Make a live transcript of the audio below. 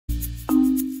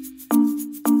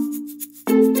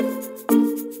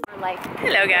like.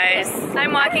 Hello guys.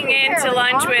 I'm walking in to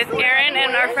lunch with Erin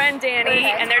and our friend Danny,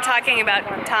 and they're talking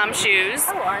about Tom's shoes.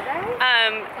 Oh, are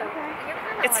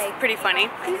they? It's pretty funny.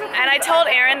 And I told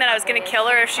Erin that I was gonna kill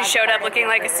her if she showed up looking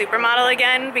like a supermodel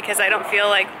again because I don't feel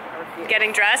like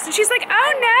getting dressed. And she's like,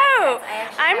 oh no,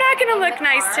 I'm not gonna look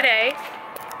nice today.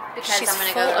 Because She's I'm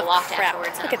gonna full go to the of loft crap.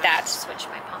 afterwards. Look at that. Switch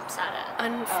my pumps out of.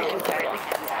 Unfreaking pretty.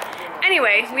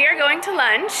 Anyway, we are going to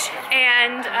lunch,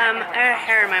 and I have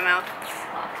hair in my mouth.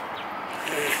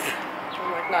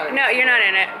 No, you're not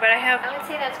in it, but I have. I would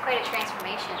say that's quite a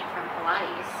transformation from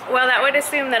Pilates. Well, that would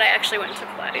assume that I actually went to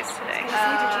Pilates today. Did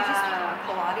you just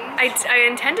Pilates? I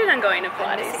intended on going to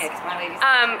Pilates.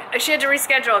 She had to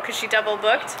reschedule because she double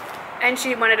booked, and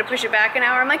she wanted to push it back an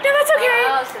hour. I'm like, no, that's okay.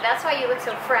 Oh, so that's why you look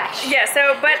so fresh. Yeah.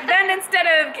 So, but then instead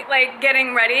of like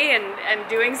getting ready and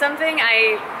doing something,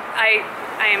 I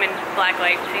am in black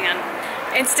light. Hang on.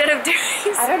 Instead of doing.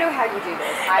 I don't know how you do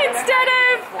this. Instead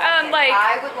of like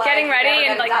getting ready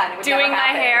and like doing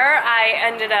my hair, I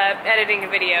ended up editing a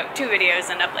video, 2 videos,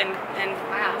 and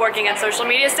working on social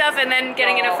media stuff, and then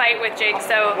getting in a fight with Jake.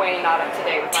 So way not up to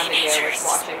date with my video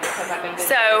watching because I've been busy.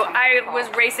 So I was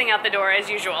racing out the door as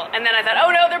usual, and then I thought,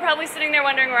 oh no, they're probably sitting there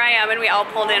wondering where I am, and we all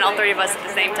pulled in, all 3 of us at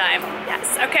the same time.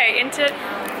 Yes. Okay, into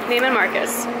Neiman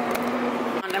Marcus.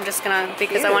 I'm just gonna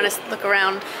because I want to look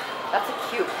around. That's a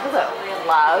cute pillow.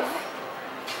 Love.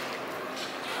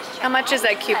 How much is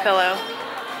that cute pillow?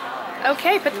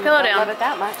 Okay, put the pillow I down. love it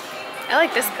that much. I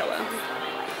like this pillow.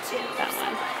 That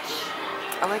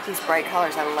one. I like these bright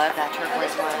colors. I love that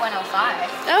turquoise This one's one.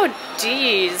 105. Oh,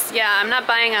 geez. Yeah, I'm not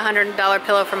buying a $100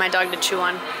 pillow for my dog to chew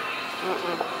on.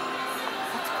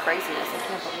 That's craziness. I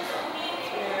can't believe it.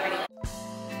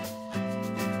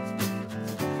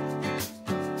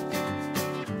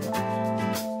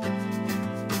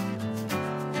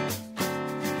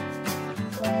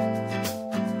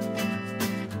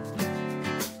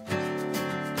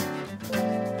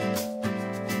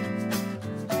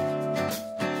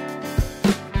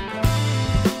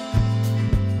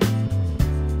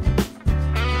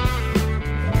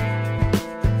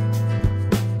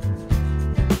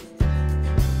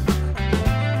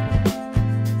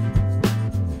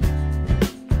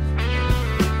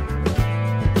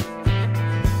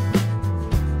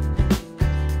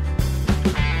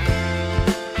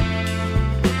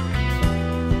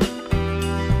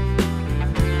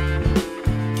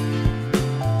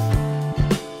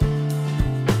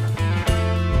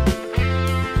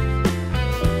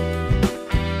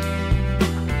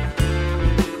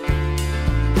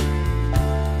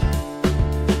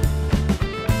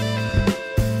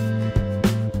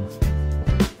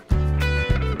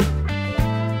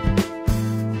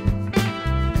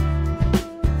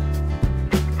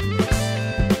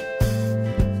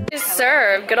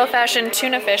 Serve good old-fashioned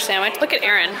tuna fish sandwich. Look at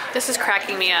Erin. This is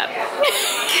cracking me up.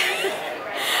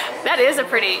 That is a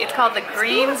pretty. It's called the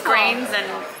greens, grains, and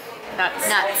nuts.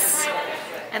 Nuts.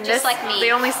 And Just this, like me. The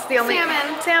only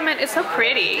salmon. It's so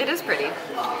pretty. It is pretty.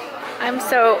 I'm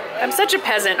such a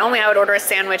peasant. Only I would order a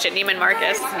sandwich at Neiman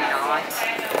Marcus.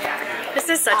 This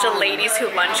is such a ladies who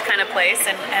lunch kind of place,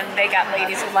 and they got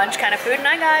ladies who lunch kind of food, and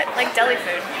I got like deli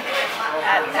food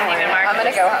at Neiman Marcus. I'm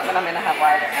gonna go home and I'm gonna have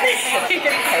like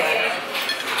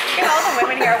Look at all the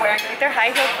women here are wearing like their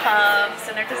high heel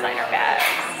pumps and their designer bags.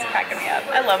 It's cracking me up.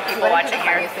 I love people watching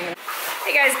here.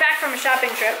 Hey guys, back from a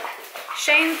shopping trip.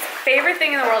 Shane's favorite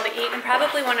thing in the world to eat, and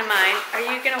probably one of mine. Are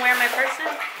you gonna wear my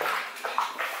person?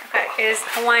 Okay, is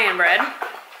Hawaiian bread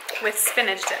with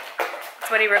spinach dip. That's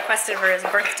what he requested for his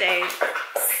birthday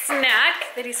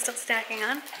snack that he's still snacking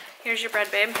on. Here's your bread,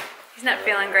 babe. He's not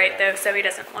feeling great though, so he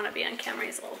doesn't want to be on camera.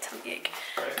 He's a little tummy ache.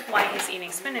 Why he's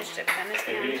eating spinach dip then is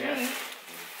beyond me.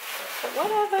 But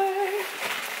whatever.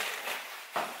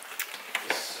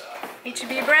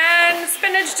 HEB brand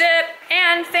spinach dip.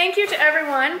 And thank you to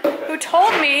everyone who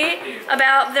told me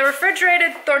about the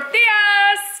refrigerated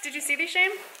tortillas. Did you see these,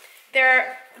 Shane?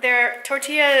 They're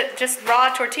tortilla, just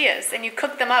raw tortillas, and you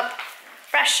cook them up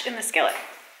fresh in the skillet.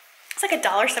 It's like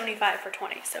 $1.75 for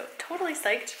 20, so totally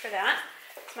psyched for that.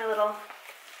 It's my little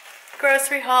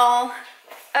grocery haul.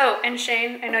 Oh, and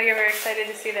Shane, I know you're very excited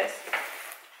to see this.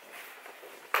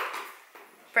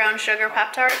 Brown sugar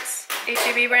Pop-Tarts,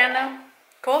 HEB brand though.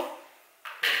 Cool?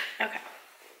 Okay.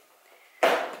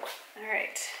 All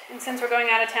right, and since we're going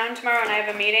out of town tomorrow and I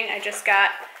have a meeting, I just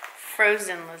got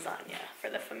frozen lasagna for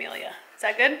the familia. Is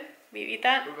that good? Will you eat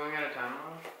that? We're going out of town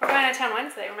tomorrow? We're going out of town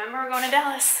Wednesday. Remember, we're going to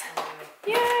Dallas.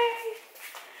 Yay!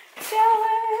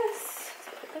 Dallas!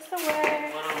 Put this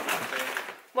away.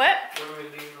 What? When do we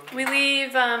leave? We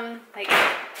leave, like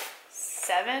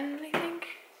 7, I think.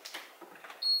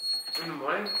 In the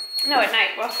morning? No, at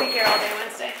night. We'll be here all day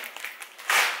Wednesday.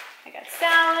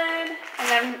 salad, and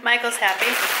then Michael's happy.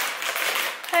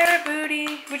 Pirate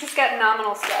booty. We just got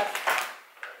nominal stuff.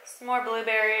 Some more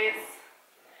blueberries.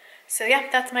 So yeah,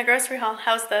 that's my grocery haul.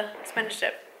 How's the spinach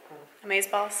dip?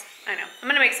 Amazeballs? I know. I'm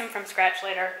gonna make some from scratch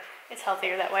later. It's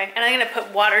healthier that way. And I'm gonna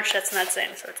put water chestnuts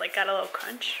in, so it's like got a little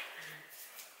crunch.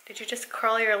 Did you just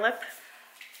curl your lip?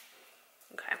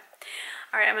 Okay.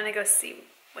 All right, I'm gonna go see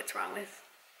what's wrong with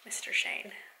Mr.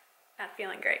 Shane. Not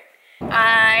feeling great.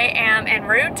 I am en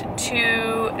route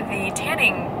to the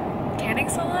tanning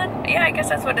salon? Yeah, I guess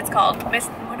that's what it's called. What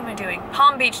am I doing?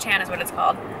 Palm Beach Tan is what it's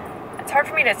called. It's hard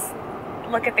for me to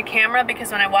look at the camera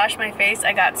because when I wash my face,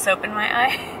 I got soap in my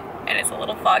eye and it's a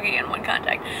little foggy in one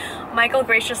contact. Michael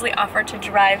graciously offered to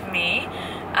drive me.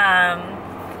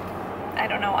 I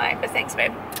don't know why, but thanks,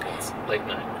 babe. It's late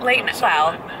night. Late night.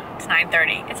 Well, it's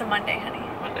 9:30. It's a Monday, honey.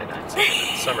 Monday night.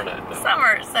 Summer night, though.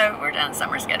 Summer, so we're down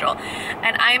summer schedule.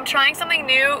 And I am trying something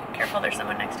new. Careful, there's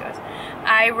someone next to us.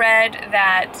 I read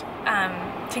that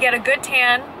to get a good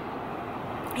tan,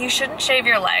 you shouldn't shave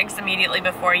your legs immediately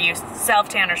before you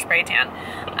self-tan or spray tan.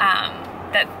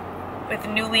 That with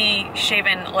newly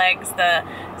shaven legs, the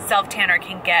self-tanner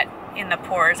can get in the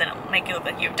pores and it'll make you look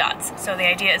like you have dots. So the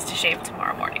idea is to shave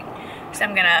tomorrow morning. So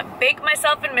I'm gonna bake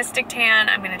myself in Mystic Tan.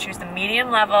 I'm gonna choose the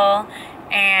medium level,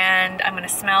 and I'm gonna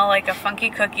smell like a funky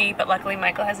cookie, but luckily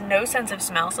Michael has no sense of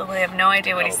smell, so we have no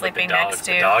idea what he's sleeping next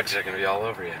to. The dogs are gonna be all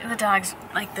over you. And the dogs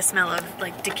like the smell of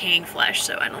like decaying flesh,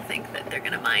 so I don't think that they're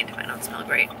gonna mind if I don't smell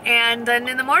great. And then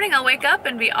in the morning I'll wake up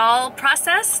and be all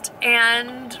processed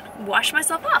and wash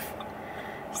myself off.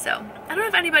 So, I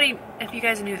don't know if you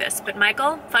guys knew this, but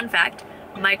Michael, fun fact,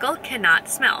 Michael cannot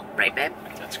smell, right babe?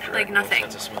 That's correct. Like nothing. No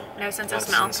sense of smell. No sense of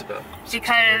smell. Since about 16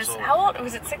 Because, years old. how old,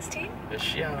 was it 16?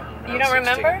 Yeah, You don't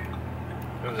remember?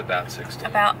 It was about 16.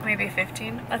 About maybe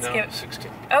 15? Let's no, give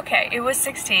 16. Okay, it was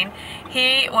 16.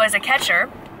 He was a catcher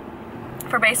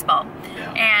for baseball.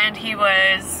 Yeah. And he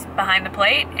was behind the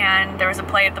plate, and there was a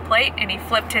play at the plate, and he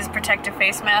flipped his protective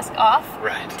face mask off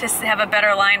Right. to have a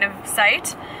better line of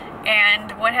sight.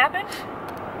 And what happened?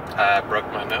 I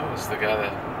broke my nose. The guy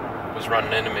that was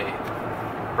running into me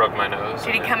broke my nose.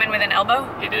 Did he come in with an elbow?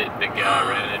 He did. Big guy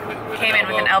ran in with Came an in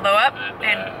elbow. with an elbow up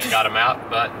And got him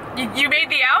out, but You made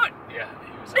the out? yeah,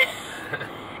 he was out.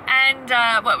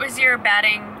 And what was your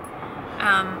batting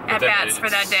at bats for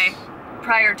that day?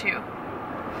 Prior to?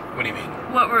 What do you mean?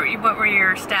 What were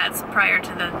your stats prior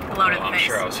to the blow to the I'm face?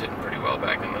 sure I was hitting pretty well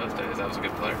back in those days. I was a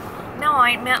good player. No,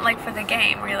 I meant like for the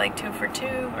game. Were you like 2 for 2?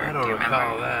 Or I don't do you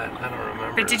recall remember? that. I don't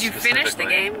remember. But did you finish the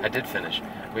specifically. game? I did finish.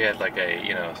 We had like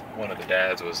a, one of the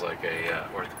dads was like a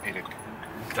orthopedic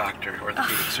doctor,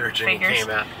 orthopedic surgeon. figures. He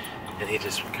came out and he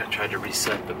just tried to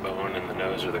reset the bone in the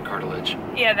nose or the cartilage.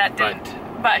 Yeah, that did.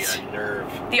 But the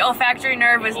nerve. the olfactory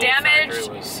nerve was damaged.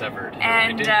 Olfactory was severed.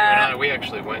 And we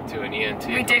actually went to an ENT.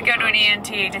 we did go to an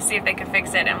ENT to see if they could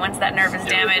fix it, and once that nerve is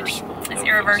damaged, Irreversible. it's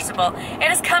irreversible. It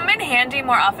has come in handy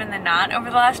more often than not over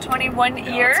the last 21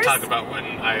 years. Let's talk about when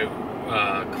I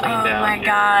cleaned out. Oh my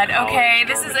God. Okay,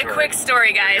 this is a quick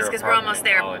story, guys, because we're almost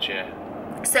there. College, yeah.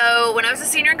 So when I was a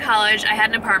senior in college, I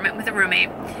had an apartment with a roommate,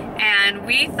 and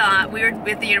we thought, we were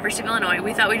with the University of Illinois,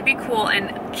 we thought we'd be cool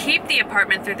and keep the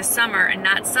apartment through the summer and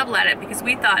not sublet it, because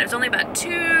we thought it was only about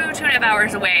 2.5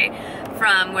 hours away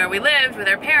from where we lived with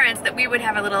our parents, that we would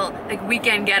have a little like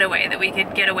weekend getaway, that we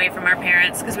could get away from our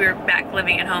parents because we were back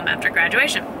living at home after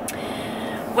graduation.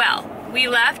 Well, we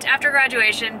left after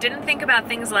graduation, didn't think about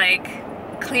things like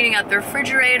cleaning out the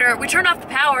refrigerator. We turned off the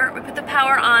power. We put the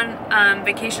power on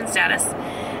vacation status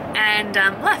and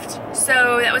left.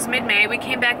 So that was mid-May. We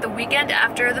came back the weekend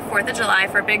after the 4th of July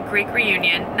for a big Greek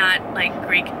reunion, not like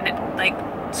Greek, like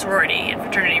sorority and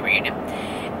fraternity reunion.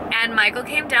 And Michael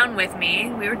came down with me.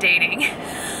 We were dating.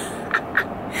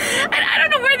 And I don't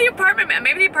know where the apartment,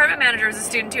 maybe the apartment manager was a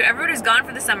student too. Everyone was gone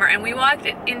for the summer, and we walked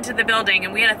into the building,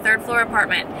 and we had a 3rd floor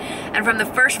apartment. And from the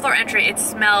 1st floor entry, it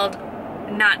smelled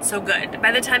not so good.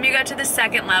 By the time you got to the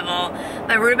 2nd level,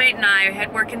 my roommate and I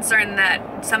were concerned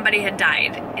that somebody had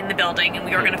died in the building and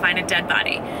we were going to find a dead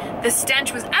body. The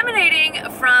stench was emanating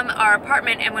from our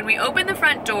apartment, and when we opened the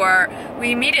front door,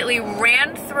 we immediately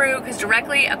ran through, because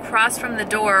directly across from the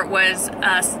door was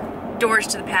doors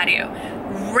to the patio.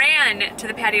 Ran to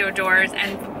the patio doors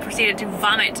and proceeded to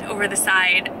vomit over the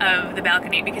side of the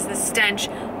balcony because the stench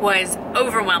was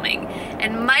overwhelming.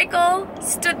 And Michael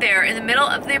stood there in the middle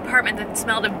of the apartment that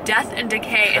smelled of death and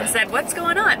decay and said, "What's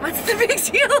going on? What's the big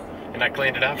deal?" And I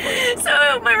cleaned it out for you.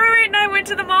 So my roommate and I went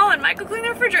to the mall, and Michael cleaned the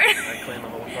refrigerator. I cleaned the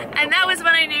whole apartment. And that was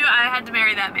when I knew I had to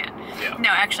marry that man. Yeah. No,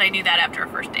 actually I knew that after a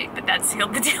first date, but that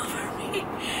sealed the deal for me.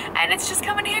 And it's just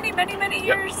come in handy many, many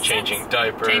years. Changing since.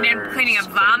 diapers. Cleaning up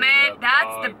vomit.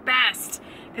 That's the best.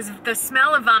 Because the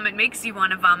smell of vomit makes you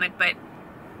want to vomit, but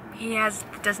he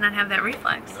does not have that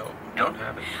reflex. No, don't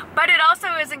have it. But it also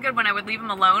isn't good when I would leave him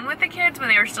alone with the kids when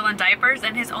they were still in diapers,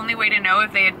 and his only way to know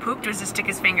if they had pooped was to stick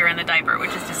his finger in the diaper,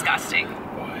 which is disgusting.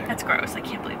 Boy. That's gross. I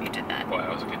can't believe you did that. Boy,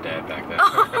 I was a good dad back then.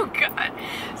 Oh, God.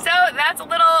 So that's a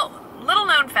little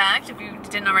known fact, if you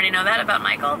didn't already know that about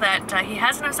Michael, that he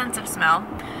has no sense of smell,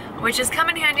 which has come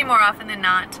in handy more often than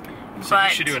not. So but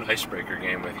you should do an icebreaker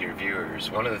game with your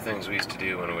viewers. One of the things we used to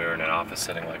do when we were in an office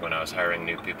setting, like when I was hiring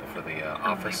new people for the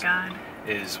office, oh my God,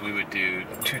 is we would do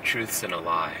 2 truths and a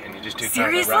lie, and you just do kind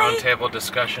Seriously? of a round table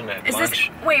discussion at Is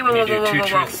lunch. This, wait, and you do 2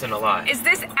 truths and a lie. Is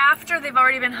this after they've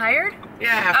already been hired? Yeah,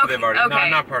 after Okay, they've already. okay. No, I'm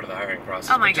not part of the hiring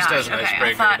process. Oh my but just gosh, as an okay, I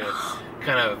icebreaker thought- to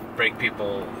kind of break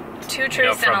people. 2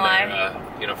 truths and a from lie.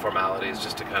 their, formalities,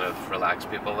 just to kind of relax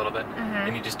people a little bit.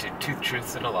 And you just do 2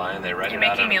 truths and a lie, and they write You're it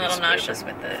out making on me a little piece of nauseous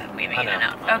paper. with the weaving I in and know,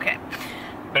 out. I know. Okay.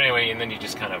 But anyway, and then you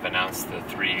just kind of announce the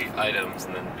 3 items,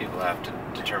 and then people have to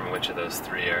determine which of those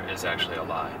 3 is actually a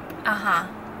lie. Uh-huh.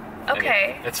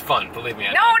 Okay. It's fun, believe me.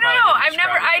 No.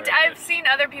 I've seen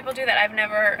other people do that. I've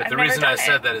never. But the reason I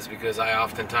said that is because I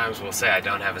oftentimes will say I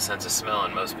don't have a sense of smell,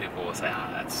 and most people will say,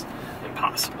 that's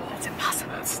impossible. That's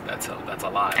impossible. That's a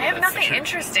lie. I have That's the nothing truth.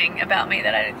 interesting about me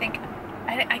that I think.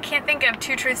 I can't think of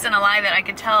 2 truths and a lie that I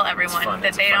could tell everyone fun. that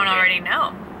It's a they fun don't game. already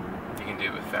know. You can do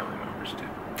it with family members too.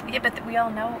 Yeah, but we all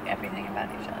know everything about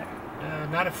each other.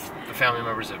 Not if the family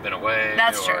members have been away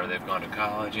That's or true. they've gone to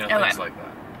college, Okay. things like that.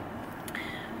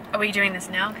 Are we doing this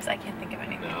now? Because I can't think of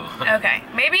anything. No. Okay.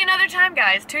 Maybe another time,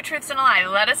 guys. 2 truths and a lie.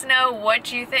 Let us know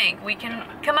what you think. We can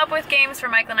come up with games for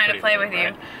Michael and I to Pretty play lame, with you.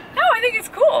 right? No, I think it's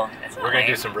cool. It's not We're gonna lame.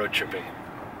 do some road tripping.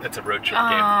 That's a road trip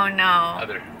game. Oh,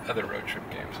 no. Other road trip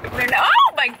games.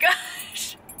 Oh, my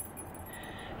gosh.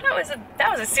 That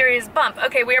was a serious bump.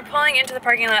 Okay, we are pulling into the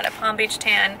parking lot at Palm Beach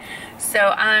Tan,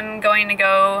 so I'm going to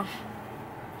go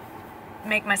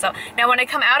make myself. Now, when I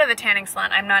come out of the tanning salon,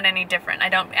 I'm not any different. I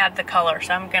don't add the color,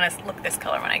 so I'm gonna look this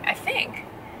color when I think.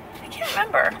 I can't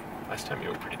remember. Last time you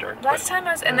were pretty dark. Last time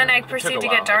I was, and then I it took proceed a to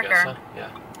while, get darker. I guess, huh?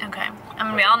 Yeah. Okay, I'm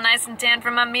gonna be all nice and tan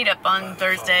for my meetup on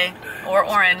Thursday, or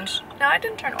orange. No, I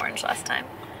didn't turn orange last time.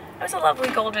 It was a lovely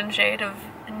golden shade of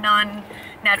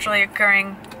non-naturally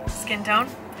occurring skin tone.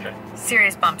 Okay.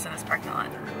 Serious bumps in this parking lot.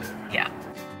 Yeah.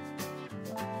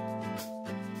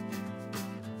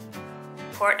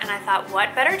 And I thought,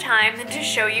 what better time than to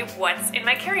show you what's in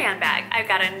my carry-on bag. I've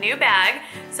got a new bag,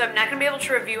 so I'm not gonna be able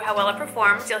to review how well it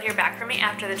performs. You'll hear back from me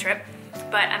after the trip,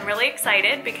 but I'm really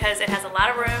excited because it has a lot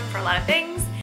of room for a lot of things.